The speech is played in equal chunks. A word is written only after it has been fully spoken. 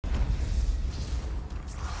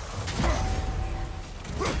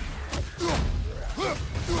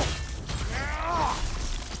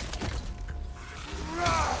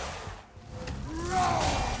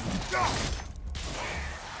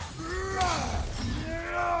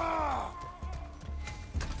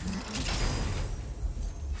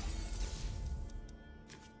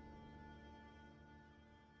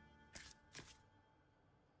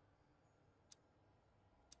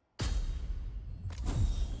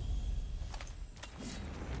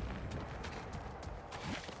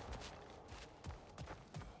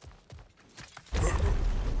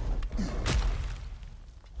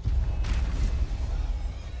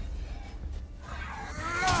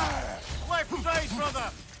side,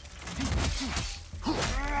 brother!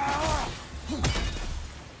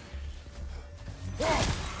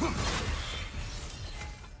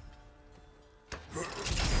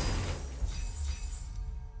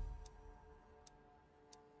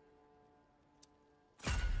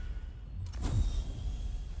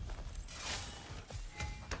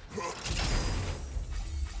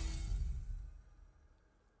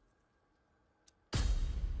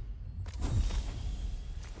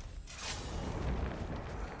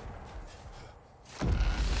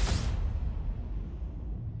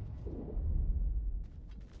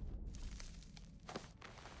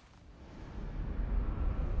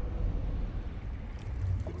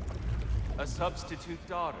 A substitute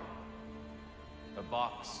daughter. A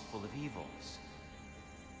box full of evils.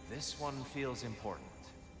 This one feels important.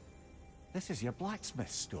 This is your blacksmith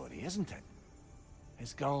story, isn't it?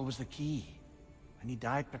 His girl was the key, and he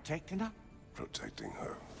died protecting her? Protecting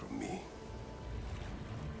her from me.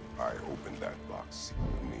 I opened that box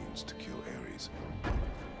seeking the means to kill Ares.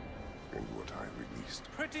 And what I released.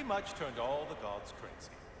 Pretty much turned all the gods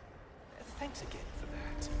crazy. Thanks again for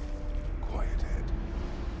that. Quiet head.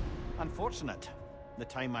 Unfortunate. The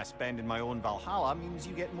time I spend in my own Valhalla means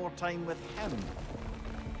you get more time with him.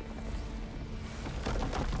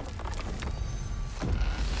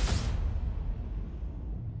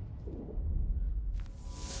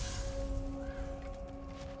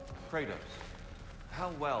 Kratos,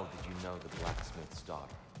 how well did you know the blacksmith's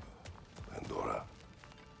daughter? Pandora.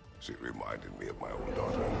 She reminded me of my own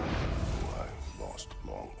daughter, who I lost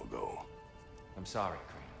long ago. I'm sorry,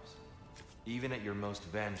 Kratos. Even at your most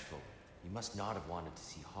vengeful, you must not have wanted to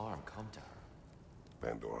see harm come to her.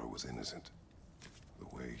 Pandora was innocent.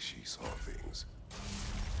 The way she saw things,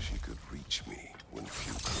 she could reach me when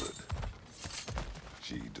few could.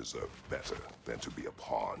 She deserved better than to be a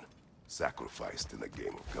pawn, sacrificed in a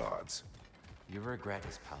game of gods. Your regret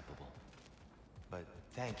is palpable. But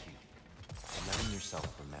thank you for letting yourself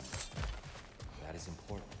remember. That is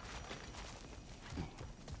important.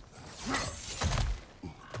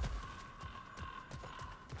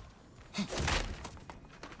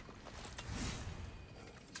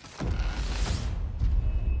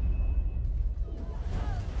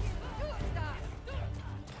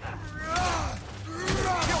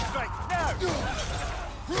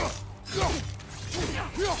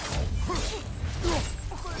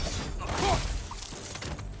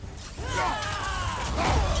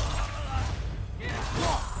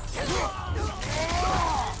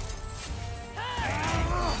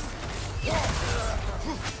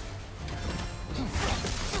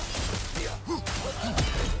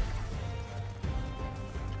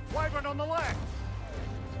 Wyvern on the left!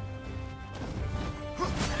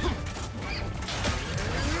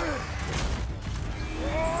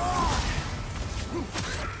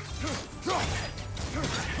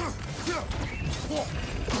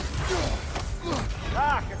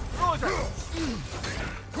 Ah, it's frozen!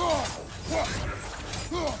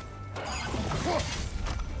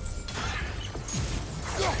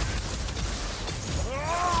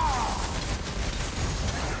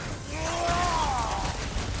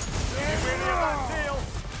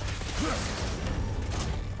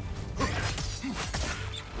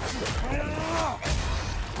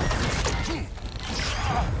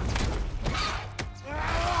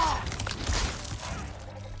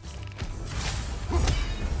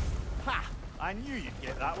 I knew you'd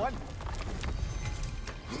get that one.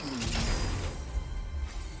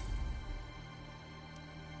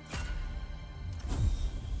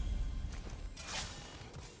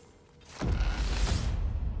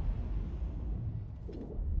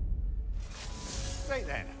 Right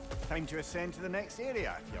then, time to ascend to the next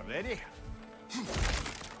area, if you're ready.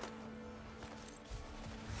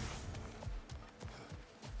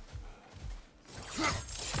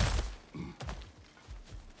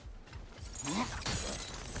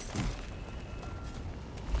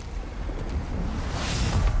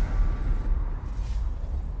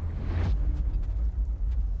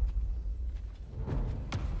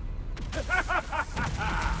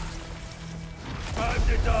 Time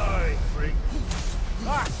to die, freak!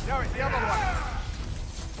 Ah, now it's the other one!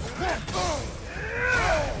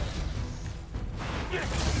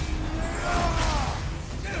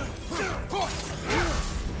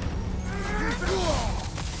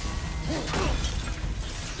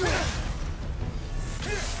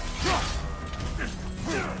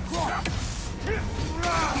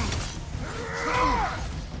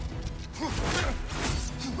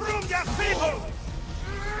 Room your people!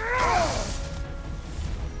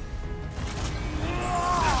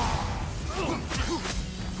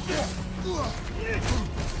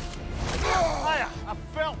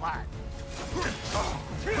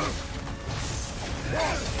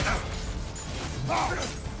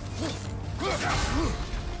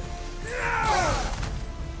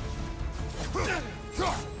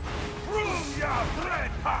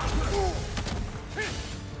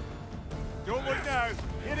 Don't look now.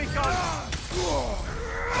 Here he comes.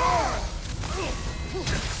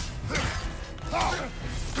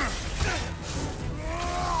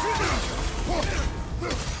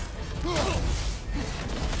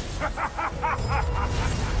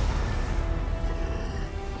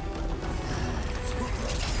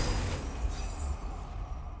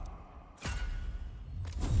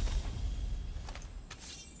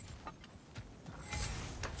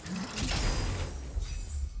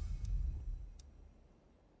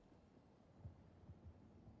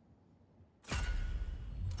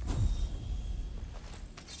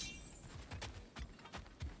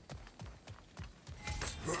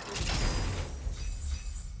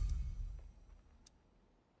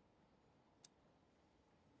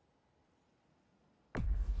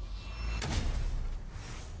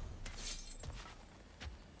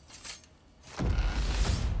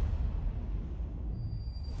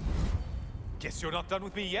 Guess you're not done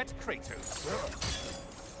with me yet, Kratos.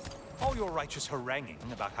 All your righteous haranguing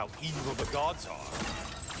about how evil the gods are,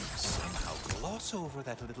 you somehow gloss over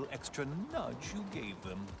that little extra nudge you gave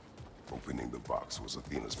them. Opening the box was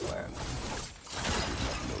Athena's plan. I did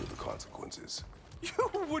not know the consequences.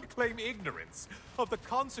 You would claim ignorance of the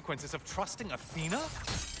consequences of trusting Athena?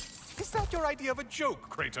 Is that your idea of a joke,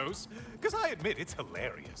 Kratos? Because I admit it's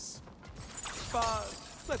hilarious. But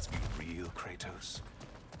let's be real, Kratos.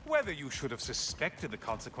 Whether you should have suspected the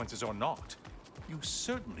consequences or not, you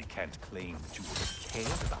certainly can't claim that you would have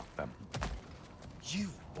cared about them. You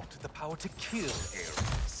wanted the power to kill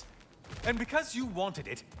Ares. And because you wanted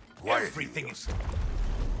it, Quiet, everything is...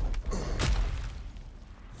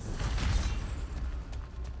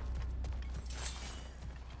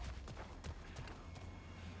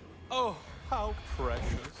 Oh, how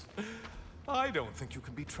precious. I don't think you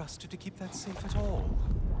can be trusted to keep that safe at all.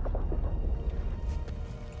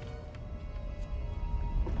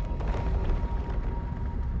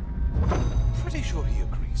 Pretty sure he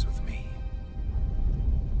agrees with me.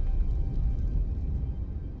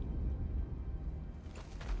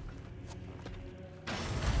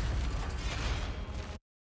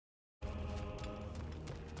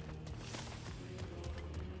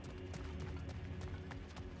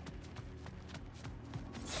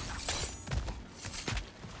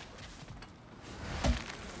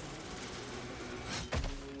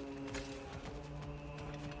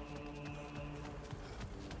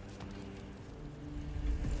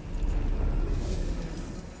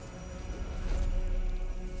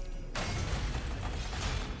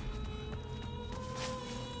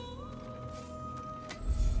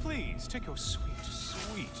 Please, take your sweet,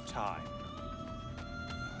 sweet time.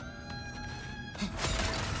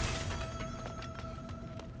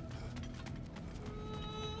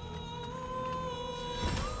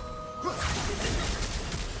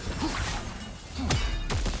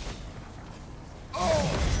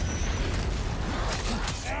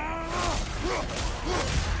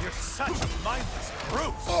 You're such a mindless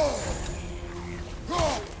brute!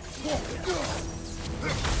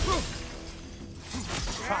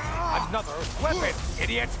 Another weapon,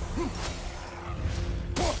 idiot!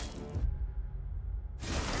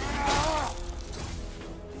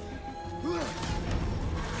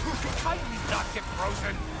 Can you not get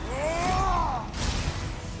frozen?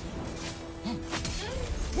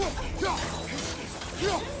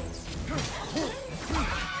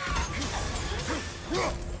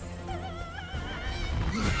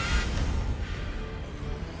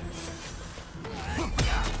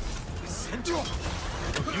 Essential.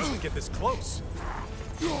 Don't usually get this close.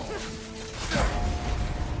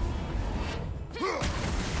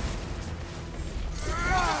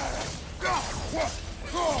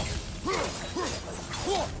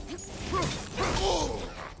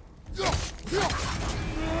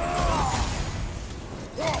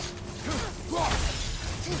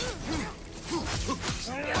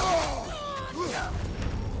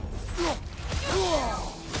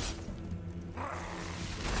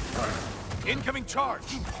 Incoming charge!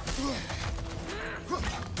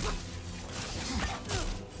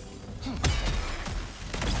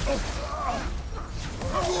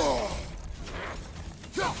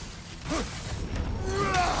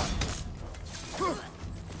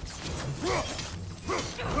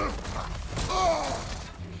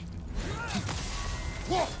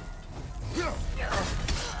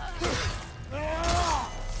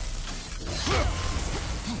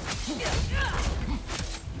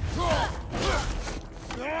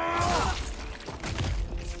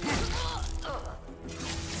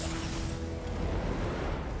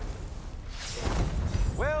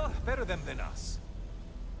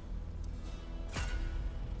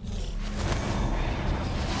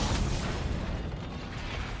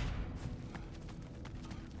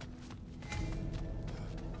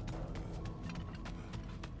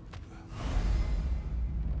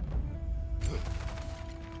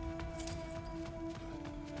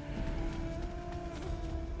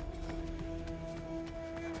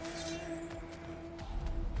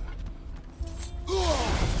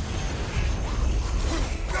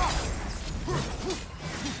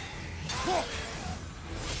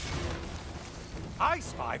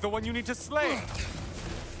 the one you need to slay.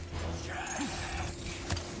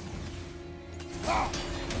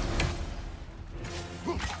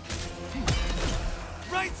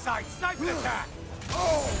 Right side, sniper attack!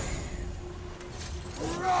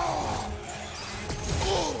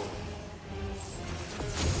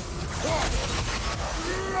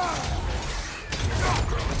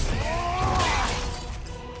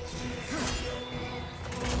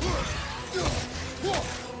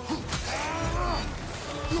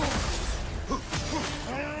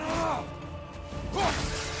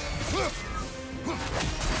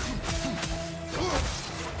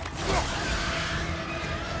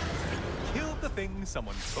 Killed the thing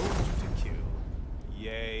someone told you to kill.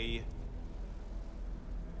 Yay.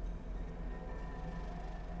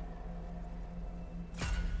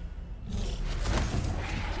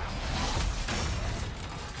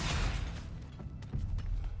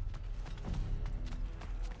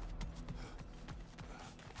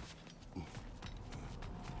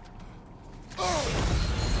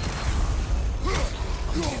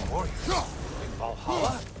 Warrior in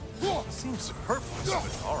Valhalla? Seems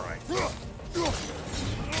superfluous, but alright.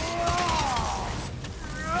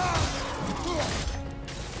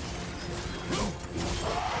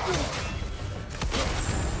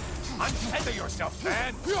 Untether yourself,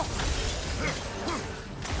 man!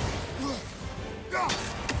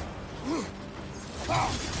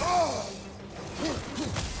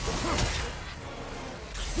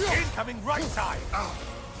 Incoming right side!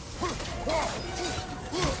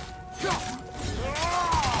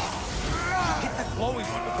 Hit that glowing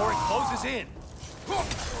one before it closes in!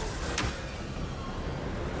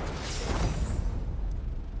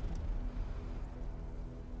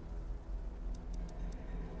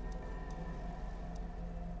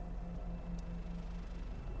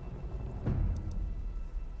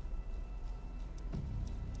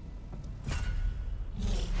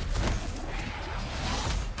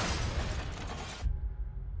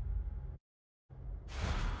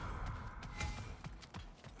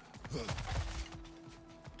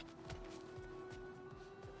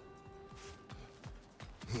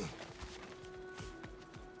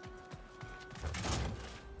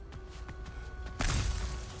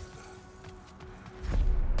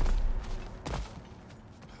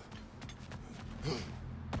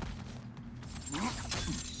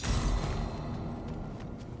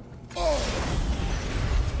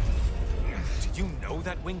 Did you know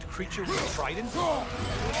that winged creature with a trident?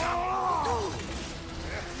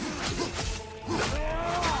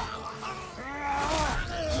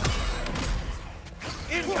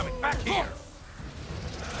 Incoming back here!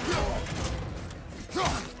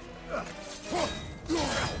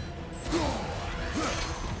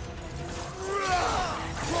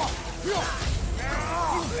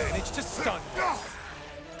 Managed to stun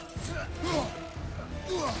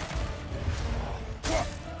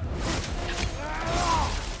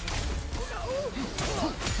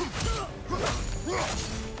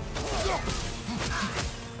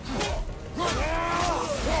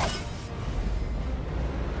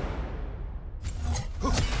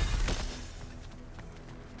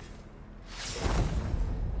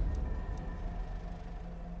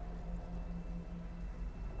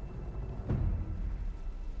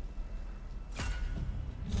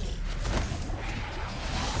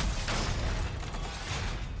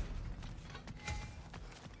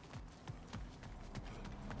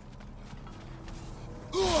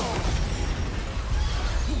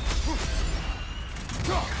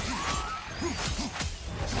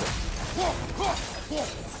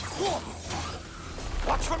me.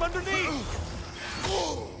 Watch from underneath!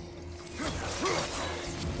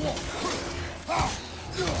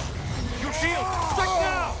 Your shield! Strike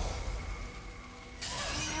now!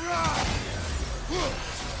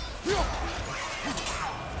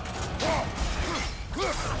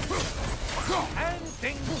 And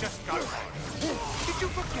things just got hard. Did you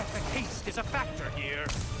forget that haste is a factor here?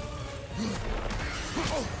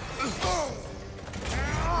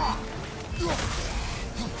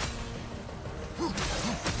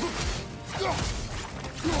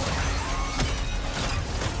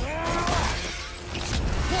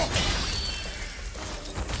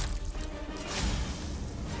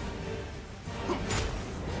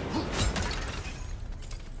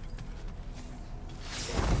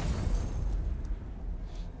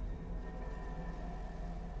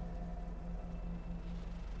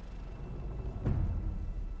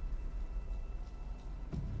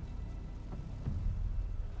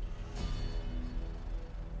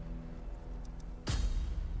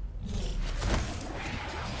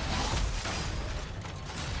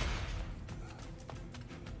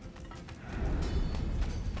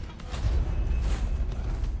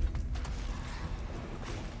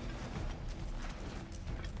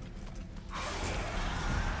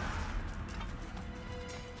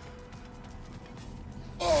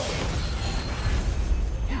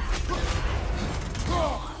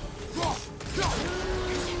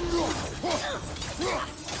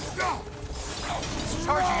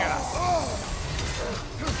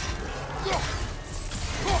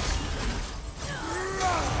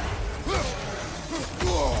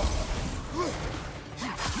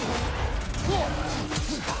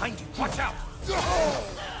 Watch out!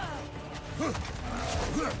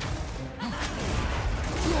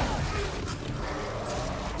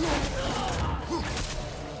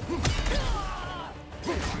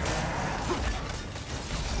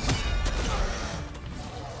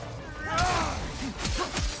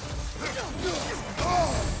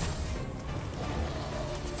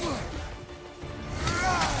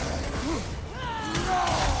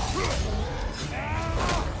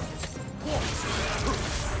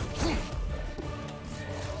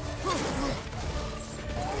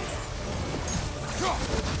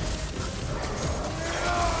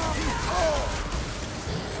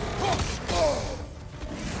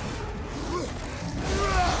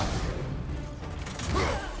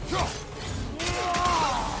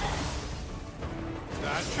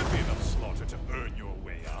 That should be enough slaughter to earn your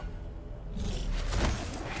way up.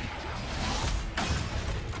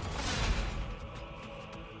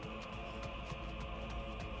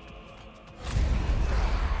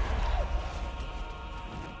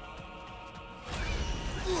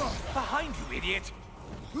 Behind you, idiot!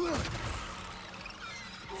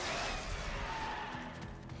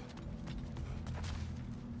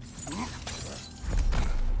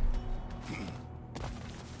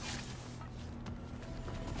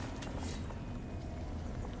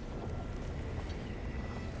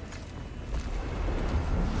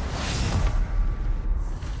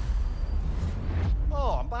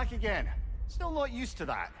 Oh, I'm back again. Still not used to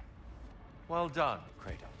that. Well done,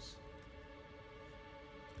 Kratos.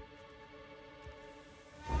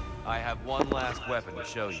 I have one last weapon to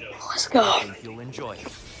show you. Let's go. I think you'll enjoy it,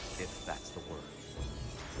 if that's the word.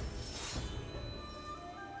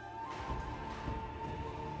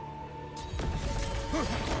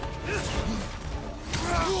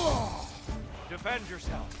 Defend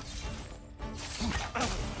yourself.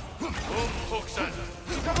 Umhuxen!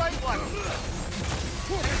 The right one!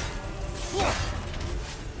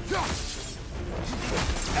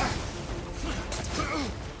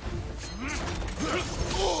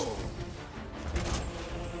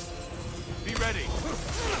 Be ready.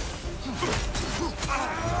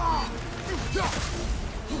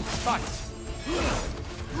 Fight.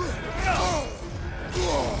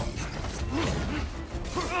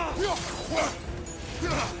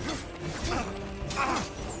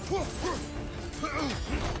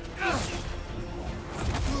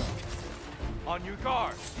 On your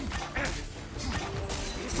guard.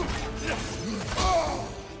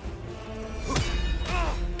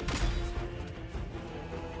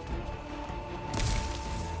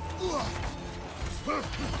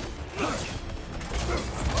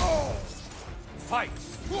 Fight.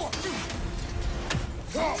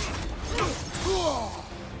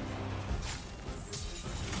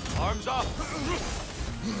 Arms up.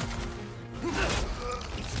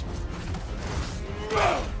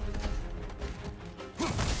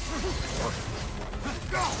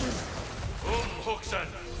 Umhuxen!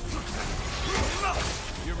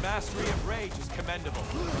 Your mastery of rage is commendable.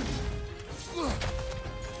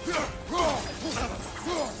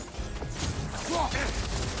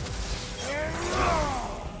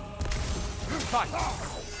 Fight.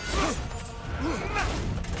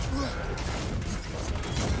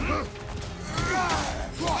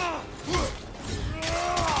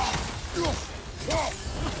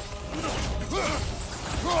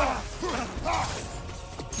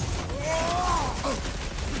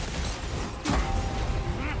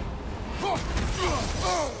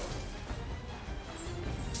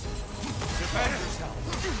 Defend yourself.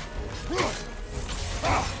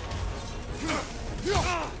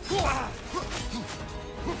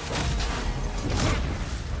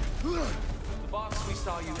 The box we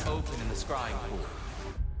saw you open in the scrying pool.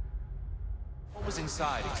 What was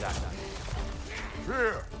inside exactly?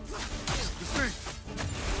 Fear, deceit,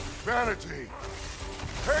 vanity,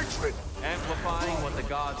 hatred. Amplifying what the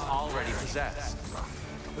gods already possess.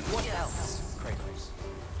 But what else, Kratos?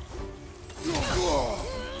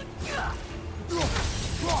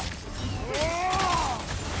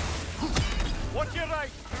 Watch your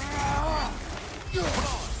right! Be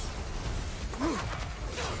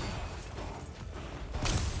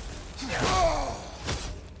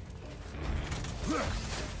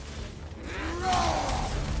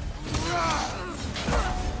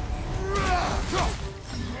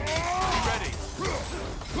ready.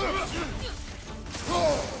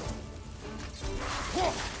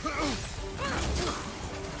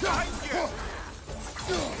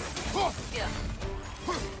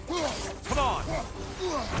 Come on.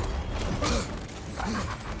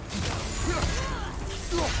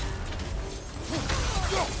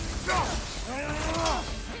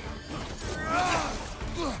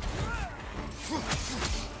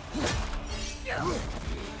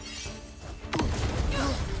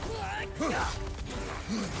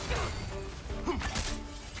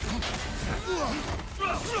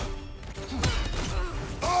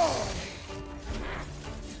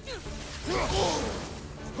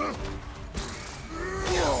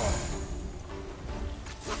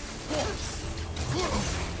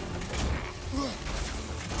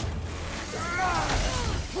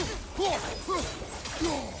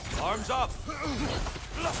 Arms up!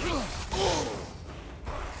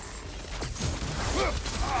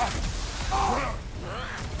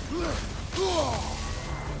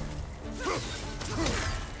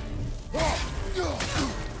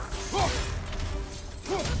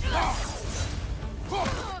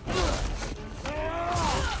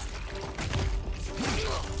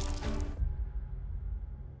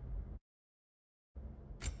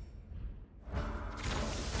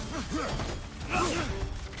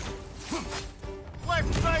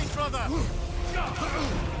 Left side, brother!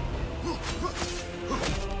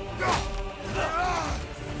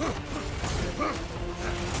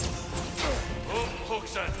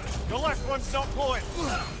 Hookson! The left one's not pulling!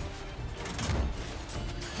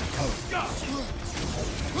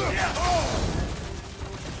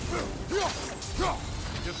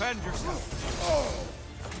 Defend yourself!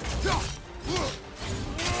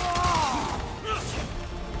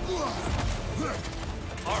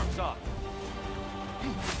 Arms up!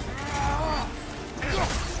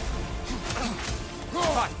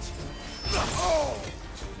 Fight!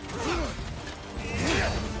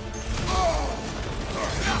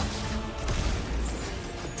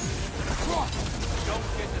 Don't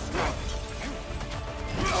get distracted.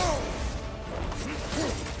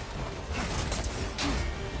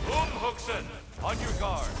 Hookson, on your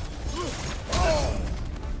guard.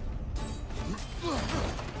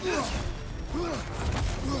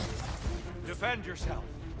 Defend yourself.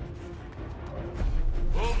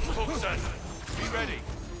 Hookson, be ready.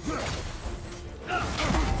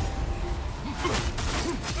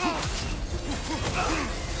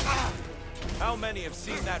 How many have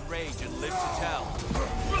seen that rage and lived to tell?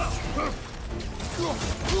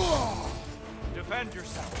 Defend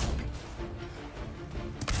yourself.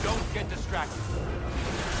 Don't get distracted.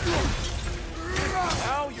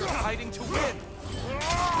 Now you're fighting to win.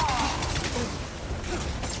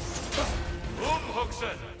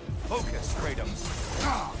 Hookson. Focus, Kratos.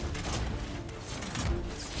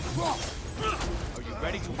 Are you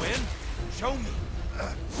ready to win? Show me.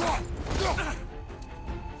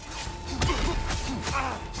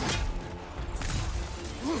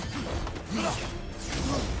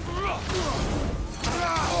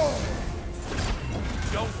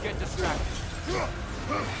 Don't get distracted.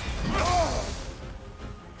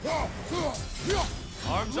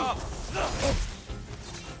 Arms up.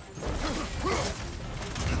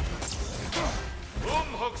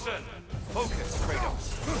 Hookson. Focus, Kratos.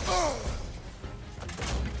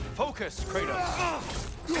 Focus, Kratos.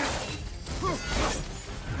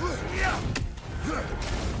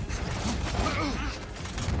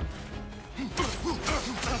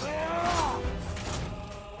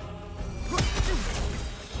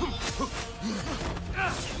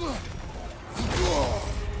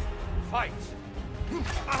 Fight!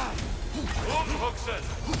 Hookson!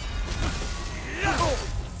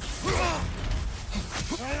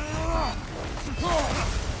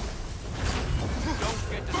 Don't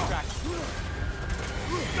get distracted.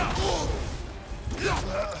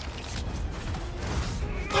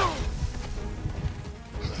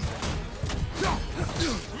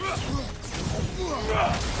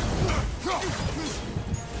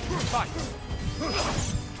 Fight!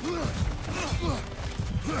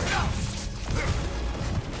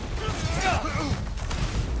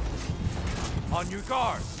 On your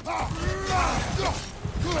guard!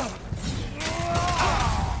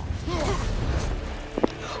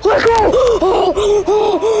 Let's go!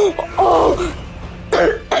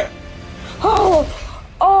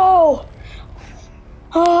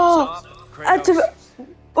 At the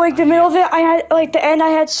the middle of it, I had the end. I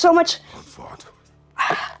had so much.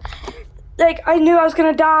 I knew I was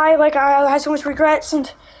gonna die. I had so much regrets,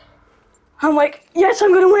 and I'm like, yes,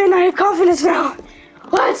 I'm gonna win. I have confidence now.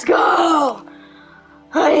 Let's go!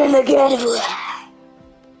 I am the god.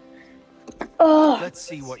 Let's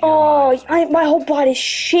see what your my whole body's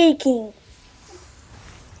shaking.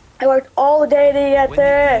 I worked all day to get When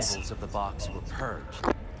this. the evils of the box were purged,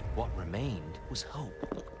 what remained was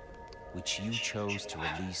hope, which you chose to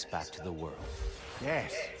release back to the world.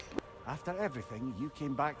 Yes. After everything, you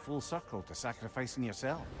came back full circle to sacrificing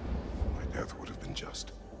yourself. My death would have been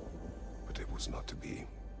just, but it was not to be.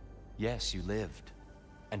 Yes, you lived,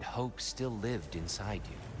 and hope still lived inside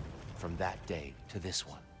you, from that day to this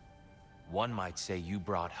one. One might say you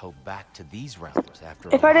brought hope back to these realms after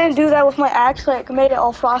If I didn't do that with my axe, made it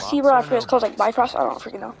all frosty, bro, after it's called Bifrost, I don't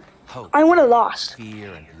freaking know. Hope, I would have lost.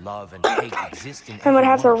 fear, and love and hate exist in I would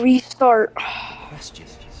have to everyone. restart. Question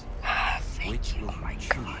is, Which will you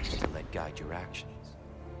choose to let guide your actions?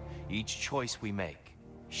 Each choice we make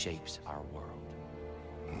shapes our world.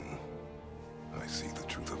 I see the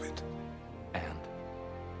truth of it. And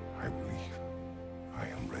I believe I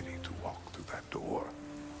am ready to walk through that door.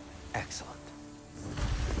 excellent.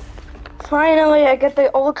 Finally, I get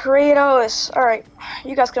the old Kratos. Alright,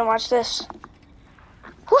 you guys can watch this.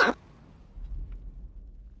 Whew.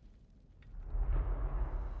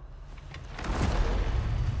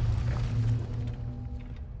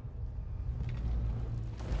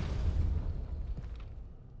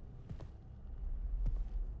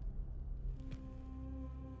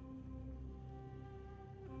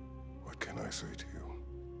 What can I say to you?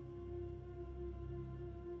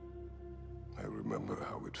 I remember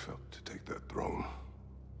how it felt to take that throne.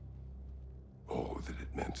 All that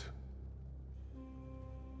it meant.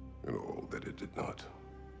 And all that it did not.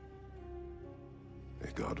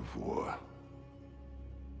 A god of war.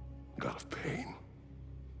 God of pain.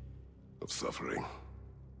 Of suffering.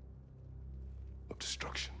 Of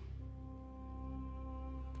destruction.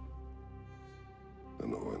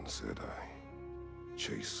 And the one said I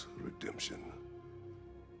chase redemption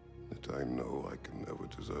that I know I can never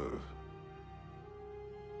deserve.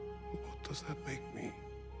 What does that make me?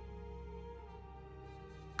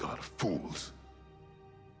 God of fools.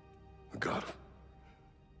 A god of...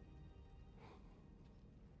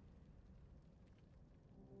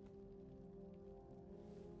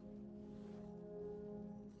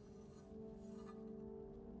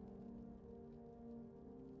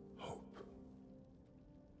 hope.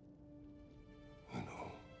 When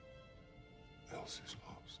all else is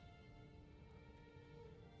lost.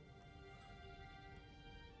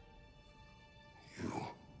 You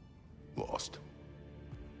lost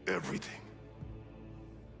everything.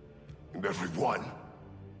 And everyone.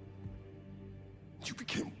 You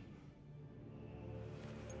became...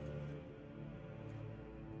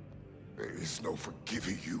 There is no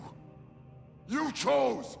forgiving you. You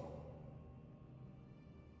chose!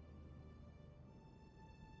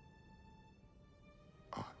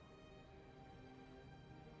 I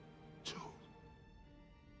chose.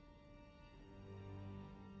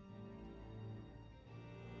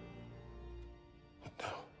 But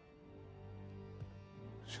now,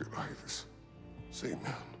 should I, this same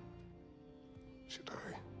man, should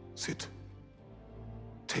I sit,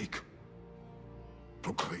 take,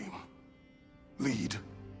 proclaim, lead,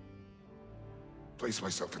 place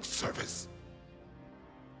myself in service?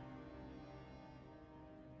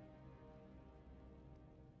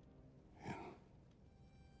 In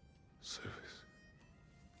service?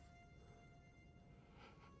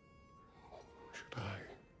 Should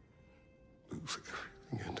I lose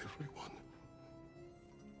everything and everyone?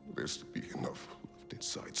 There's to be enough left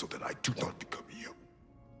inside so that I do not become you.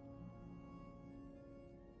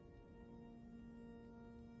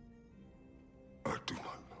 I do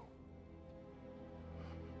not know.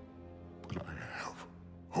 But I have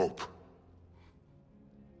hope.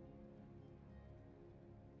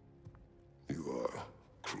 You are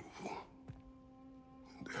cruel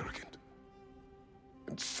and arrogant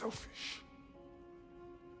and selfish.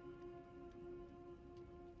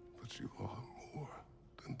 But you are more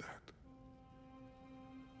than that.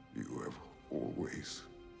 You have always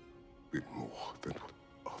been more than what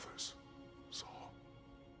others saw.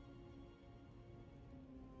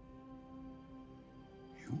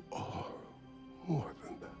 You are more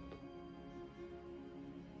than that.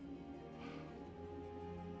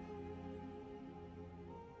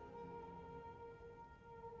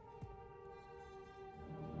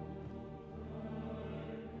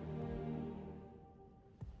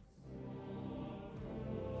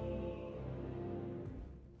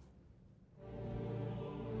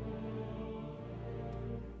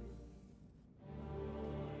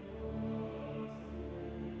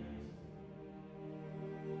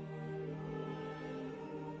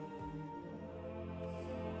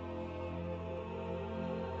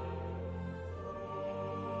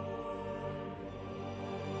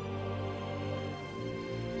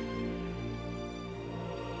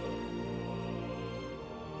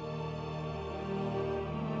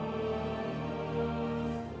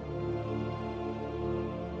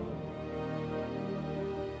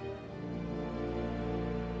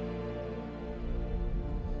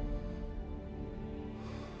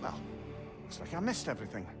 Well, looks like I missed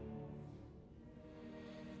everything.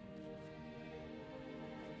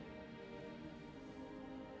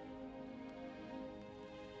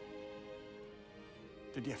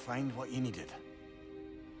 Did you find what you needed?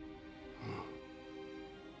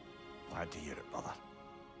 Glad to hear it, brother.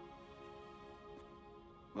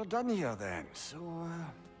 We're done here then, so,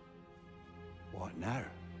 what now?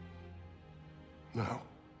 Now,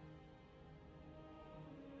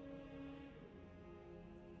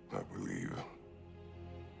 I believe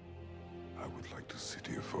I would like to sit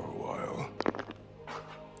here for a while.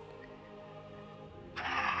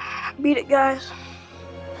 Beat it, guys.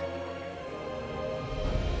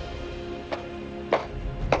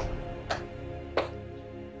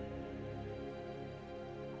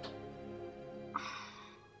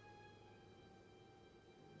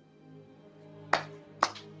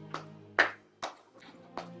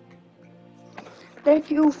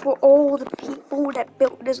 Thank you for all the people that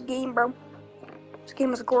built this game, bro. This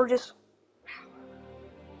game is gorgeous.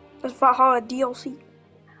 This Valhalla DLC.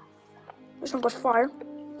 This one was fire.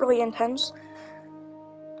 Really intense.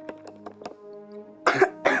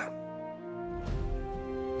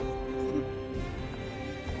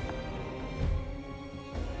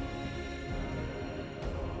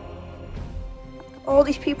 All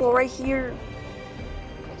these people right here.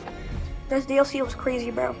 This DLC was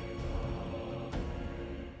crazy, bro.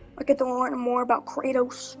 I get to learn more about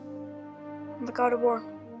Kratos and the God of War.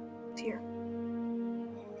 It's here.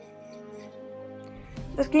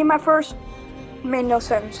 This game at first made no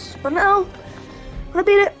sense, but now when I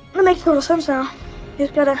beat it, it makes total sense now. You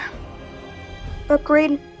just gotta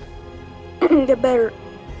upgrade and get better.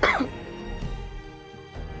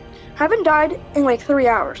 Haven't died in like 3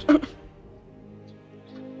 hours.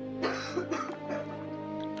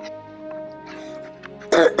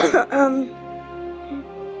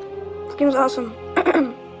 This game is awesome.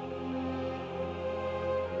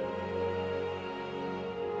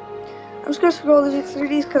 I'm just gonna scroll through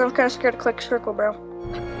these because I'm kind of scared to click circle, bro.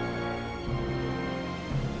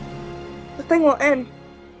 The thing will end.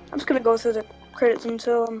 I'm just gonna go through the credits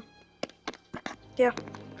until, yeah.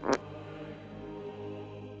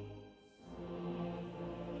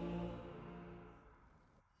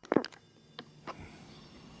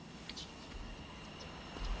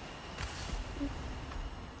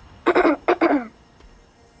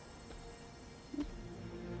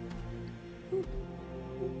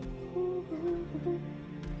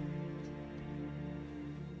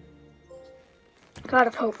 God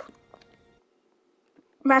of Hope.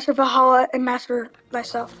 Master Valhalla and Master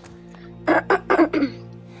Thyself. Let's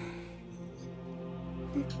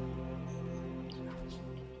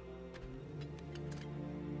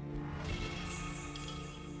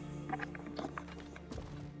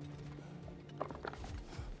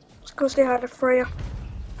go say hi to Freya.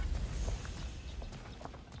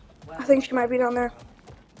 I think she might be down there.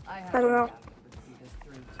 I don't know.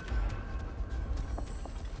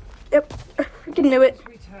 Yep, I freaking knew it.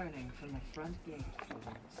 Returning from the front gate.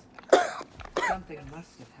 Something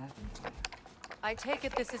must have happened. I take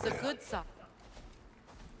it this is a good sign.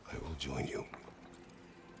 I will join you.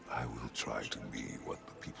 I will try to be what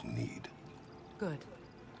the people need. Good.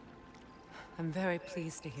 I'm very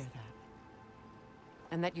pleased to hear that.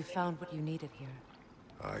 And that you found what you needed here.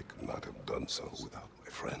 I could not have done so without my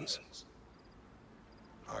friends.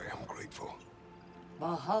 I am grateful.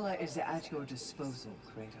 Valhalla is at your disposal,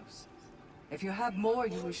 Kratos. If you have more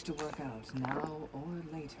you wish to work out, now or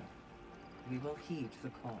later, we will heed the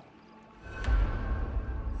call.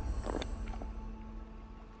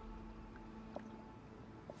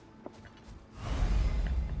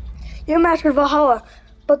 You mastered Valhalla,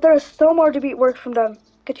 but there is still more to be worked from done.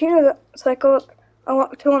 Continue the cycle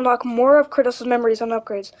to unlock more of Kratos' memories and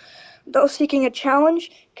upgrades. Those seeking a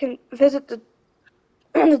challenge can visit the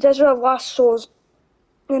Desert of Lost Souls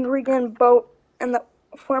and regain boat and the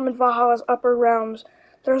form in Valhalla's upper realms.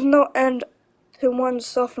 There is no end to one's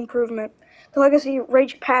self-improvement. The legacy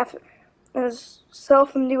Rage Path is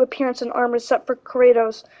self and new appearance and armor set for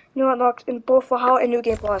Kratos. New unlocked in both Valhalla and New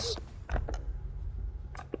Game Plus.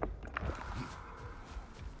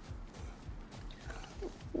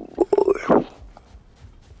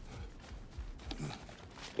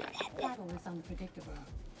 Battle is unpredictable,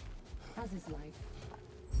 as is life.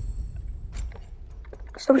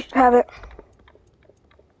 So we should have it.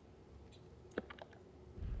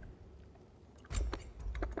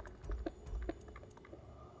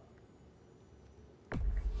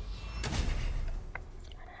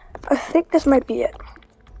 I think this might be it.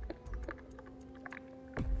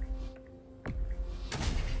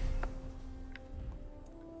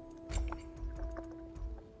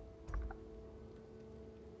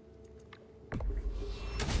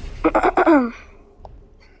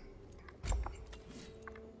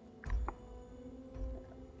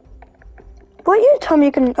 Will you tell me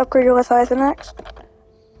you can upgrade your Leviathan axe?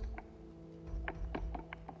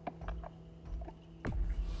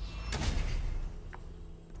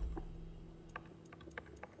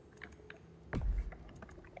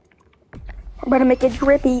 I'm gonna make it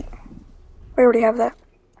drippy. We already have that.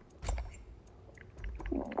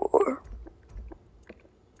 War.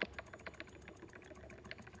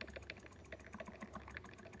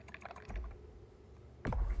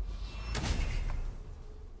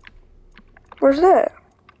 Where's that?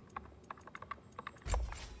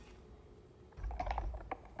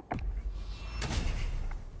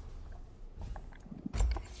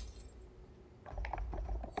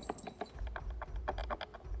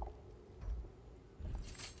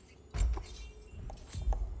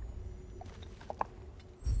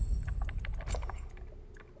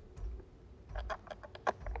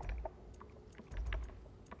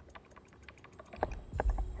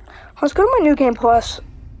 Let's go to my New Game Plus.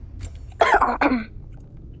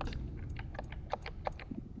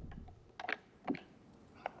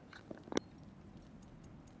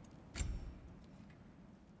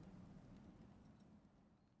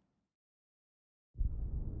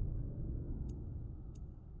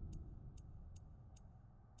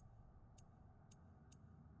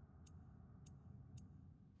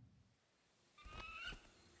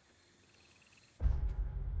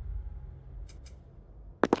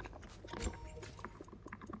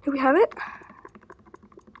 Do we have it?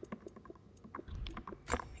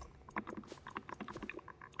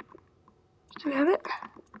 Do we have it?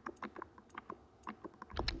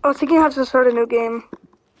 I was thinking I have to start a new game.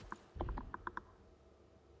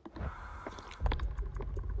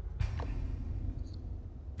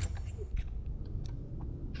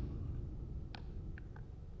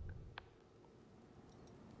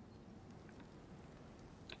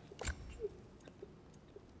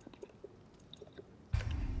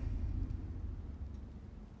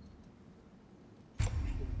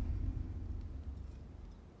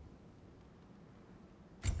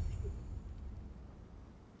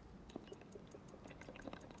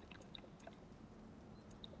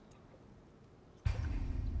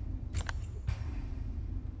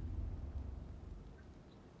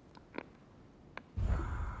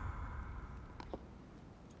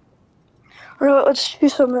 Alright, let's do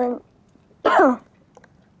something. Do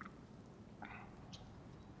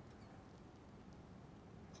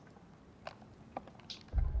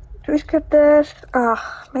we skip this?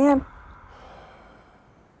 Ah, man.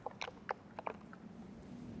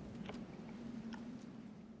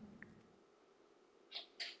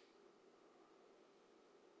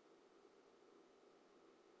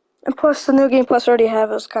 And plus, the New Game Plus already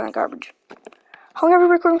have is kind of garbage. How long are we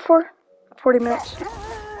recording for? 40 minutes.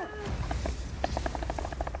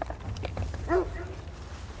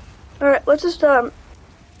 Alright, let's just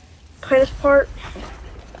play this part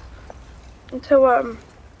until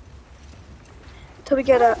we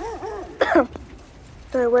get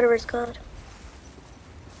the whatever it's called.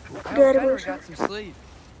 I hope Fenrir got some sleep.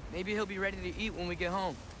 Maybe he'll be ready to eat when we get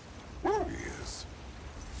home. He is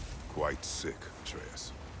quite sick,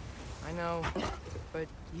 Atreus. I know, but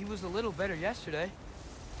he was a little better yesterday.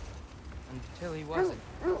 Until he wasn't.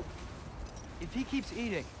 If he keeps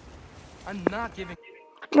eating, I'm not giving...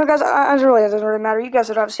 No, guys, it doesn't really matter. You guys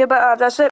don't have to see it, but that's it.